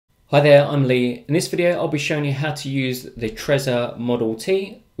Hi there, I'm Lee. In this video I'll be showing you how to use the Trezor Model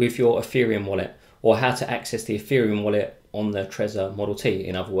T with your Ethereum wallet, or how to access the Ethereum wallet on the Trezor Model T,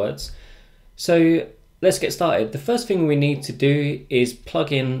 in other words. So let's get started. The first thing we need to do is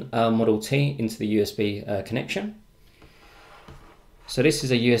plug in our Model T into the USB connection. So this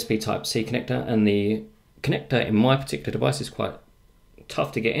is a USB Type-C connector, and the connector in my particular device is quite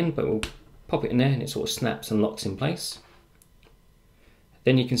tough to get in, but we'll pop it in there and it sort of snaps and locks in place.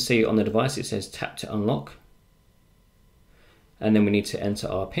 Then you can see on the device it says tap to unlock, and then we need to enter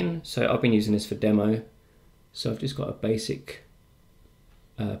our PIN. So I've been using this for demo, so I've just got a basic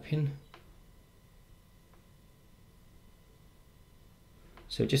PIN.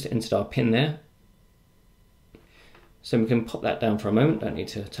 So just entered our PIN there. So we can pop that down for a moment, don't need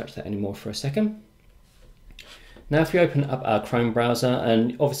to touch that anymore for a second. Now if we open up our Chrome browser,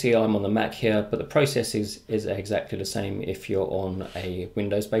 and obviously I'm on the Mac here, but the process is exactly the same if you're on a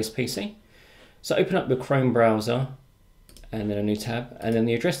Windows-based PC. So open up the Chrome browser and then a new tab, and then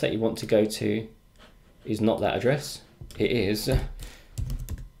the address that you want to go to is not that address, it is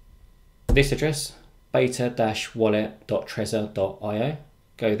this address, beta-wallet.trezor.io.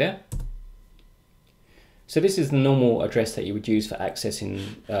 Go there. So this is the normal address that you would use for accessing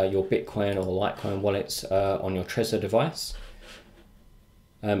your Bitcoin or Litecoin wallets on your Trezor device.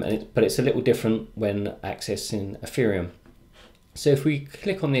 But it's a little different when accessing Ethereum. So if we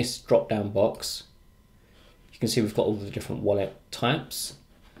click on this drop-down box, you can see we've got all the different wallet types.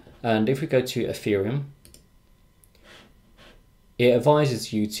 And if we go to Ethereum, it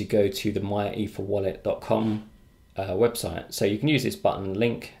advises you to go to the myetherwallet.com website. So you can use this button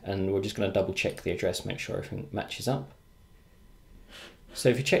link, and we're just going to double check the address, make sure everything matches up. So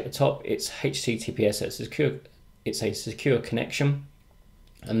if you check the top, it's HTTPS, it's a secure connection,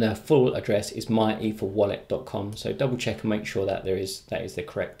 and the full address is myetherwallet.com. So double check and make sure that that is the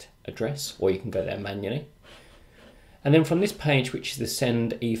correct address, or you can go there manually. And then from this page, which is the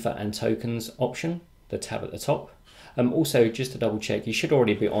send ether and tokens option, the tab at the top, also just to double check, you should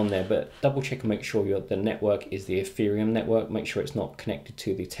already be on there, but double check and make sure the network is the Ethereum network. Make sure it's not connected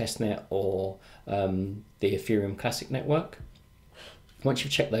to the testnet or the Ethereum Classic network. Once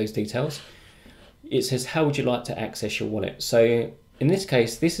you've checked those details, it says how would you like to access your wallet. So in this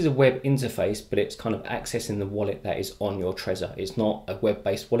case, this is a web interface, but it's kind of accessing the wallet that is on your Trezor. It's not a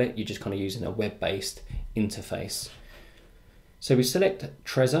web-based wallet, you're just kind of using a web-based interface. So we select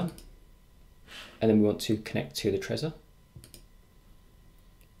Trezor, and then we want to connect to the Trezor.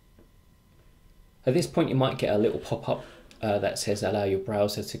 At this point you might get a little pop-up that says allow your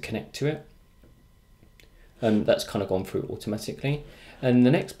browser to connect to it. That's kind of gone through automatically. And the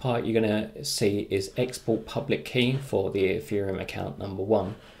next part you're going to see is export public key for the Ethereum account number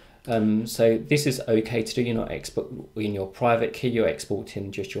 1. So this is okay to do. You're not exporting your private key, you're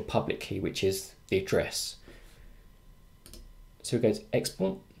exporting just your public key, which is the address. So we go to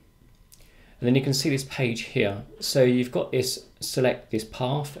export. And then you can see this page here. So you've got this, select this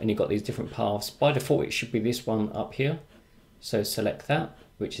path, and you've got these different paths. By default, it should be this one up here. So select that,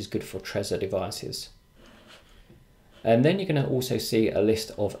 which is good for Trezor devices. And then you're going to also see a list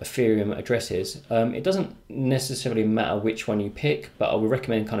of Ethereum addresses. It doesn't necessarily matter which one you pick, but I would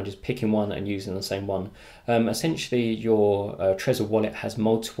recommend kind of just picking one and using the same one. Essentially, your Trezor wallet has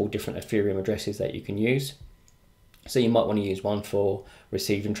multiple different Ethereum addresses that you can use. So you might want to use one for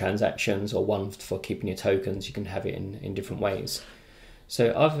receiving transactions or one for keeping your tokens. You can have it in different ways.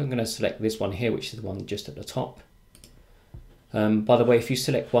 So I'm going to select this one here, which is the one just at the top. By the way, if you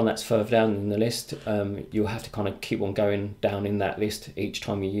select one that's further down in the list, you'll have to kind of keep on going down in that list each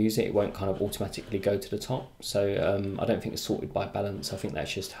time you use it. It won't kind of automatically go to the top. So I don't think it's sorted by balance. I think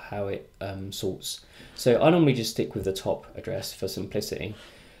that's just how it sorts. So I normally just stick with the top address for simplicity.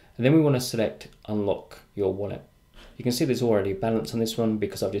 And then we want to select unlock your wallet. You can see there's already balance on this one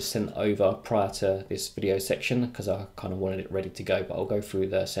because I've just sent over prior to this video section because I kind of wanted it ready to go, but I'll go through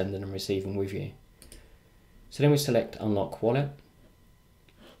the sending and receiving with you. So then we select unlock wallet.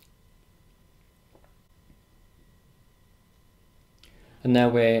 And now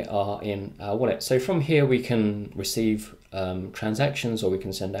we are in our wallet. So from here we can receive transactions, or we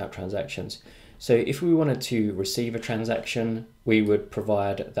can send out transactions. So if we wanted to receive a transaction, we would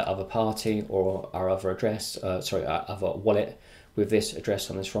provide the other party or our other address, our other wallet with this address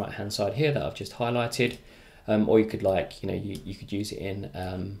on this right hand side here that I've just highlighted. Or you could you could use it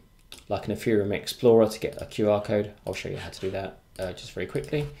in like an Ethereum Explorer to get a QR code. I'll show you how to do that just very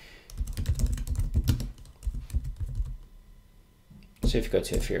quickly. So if you go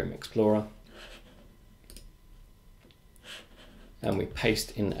to Ethereum Explorer and we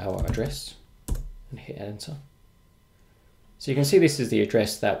paste in our address and hit enter. So you can see this is the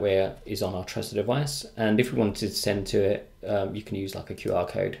address that is on our Trezor device, and if we wanted to send to it, you can use like a QR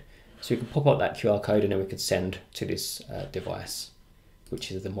code. So you can pop up that QR code and then we could send to this device,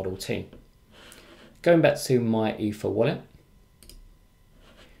 which is the Model T. Going back to my EtherWallet.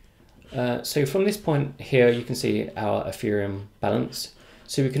 So from this point here, you can see our Ethereum balance.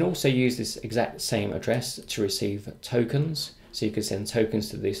 So we can also use this exact same address to receive tokens. So you can send tokens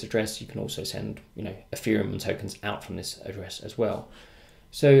to this address. You can also send, Ethereum tokens out from this address as well.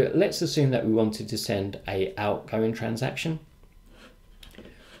 So let's assume that we wanted to send a outgoing transaction.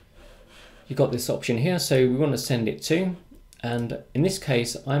 You've got this option here. So we want to send it to, and in this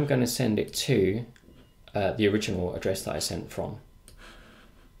case, I'm going to send it to the original address that I sent from.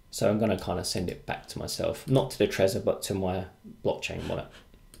 So I'm going to kind of send it back to myself, not to the Trezor, but to my blockchain wallet,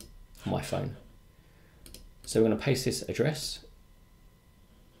 on my phone. So we're going to paste this address.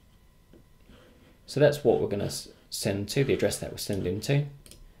 So that's what we're going to send to, the address that we're sending to.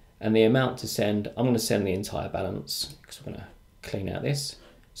 And the amount to send, I'm going to send the entire balance because we're going to clean out this.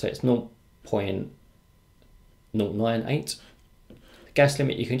 So it's 0.098. The gas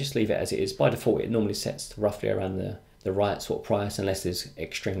limit, you can just leave it as it is. By default, it normally sets to roughly around the right swap price unless there's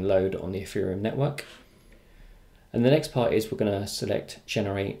extreme load on the Ethereum network. And the next part is we're going to select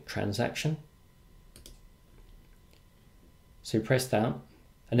generate transaction. So press that,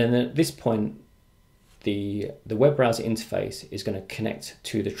 and then at this point the web browser interface is going to connect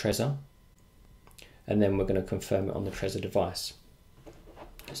to the Trezor, and then we're going to confirm it on the Trezor device.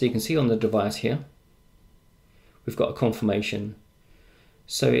 So you can see on the device here we've got a confirmation.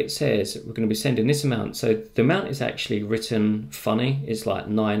 So it says we're going to be sending this amount. So the amount is actually written funny. It's like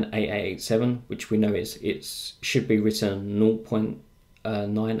 98887, which we know it should be written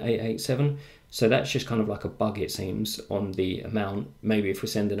 0.9887. So that's just kind of like a bug, it seems, on the amount. Maybe if we're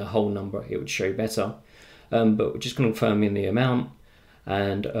sending a whole number, it would show better. But we're just confirming the amount.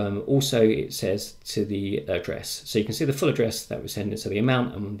 And also it says to the address. So you can see the full address that we're sending, so the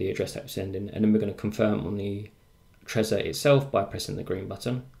amount and the address that we're sending. And then we're going to confirm on the Trezor itself by pressing the green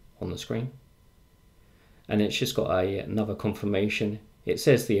button on the screen. And it's just got another confirmation. It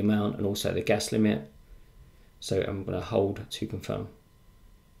says the amount and also the gas limit. So I'm going to hold to confirm.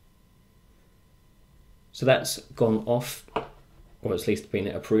 So that's gone off, or at least been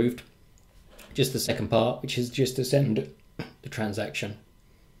approved. Just the second part, which is just to send the transaction.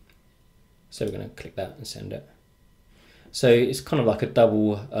 So we're going to click that and send it. So it's kind of like a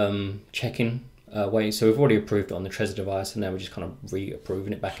double check-in way. So we've already approved it on the Trezor device, and now we're just kind of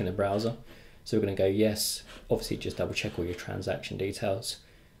re-approving it back in the browser. So we're going to go yes, obviously just double check all your transaction details,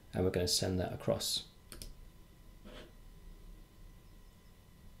 and we're going to send that across.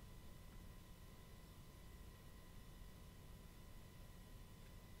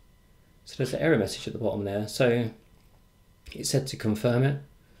 So there's an error message at the bottom there. So it said to confirm it.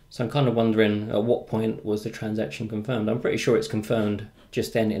 So I'm kind of wondering at what point was the transaction confirmed. I'm pretty sure it's confirmed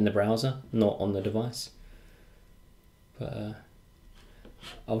just then in the browser, not on the device. But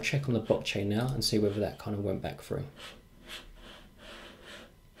I'll check on the blockchain now and see whether that kind of went back through.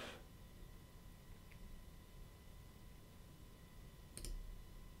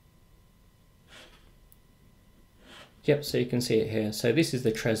 Yep, so you can see it here. So this is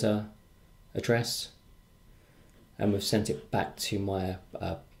the Trezor address, and we've sent it back to my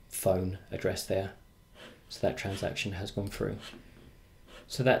phone address there. So that transaction has gone through.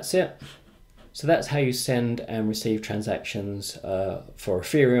 So that's it. So that's how you send and receive transactions for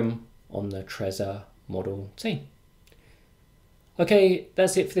Ethereum on the Trezor Model T. Okay,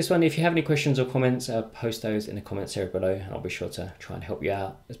 that's it for this one. If you have any questions or comments, post those in the comments area below, and I'll be sure to try and help you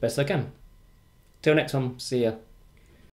out as best I can. Till next one, see ya.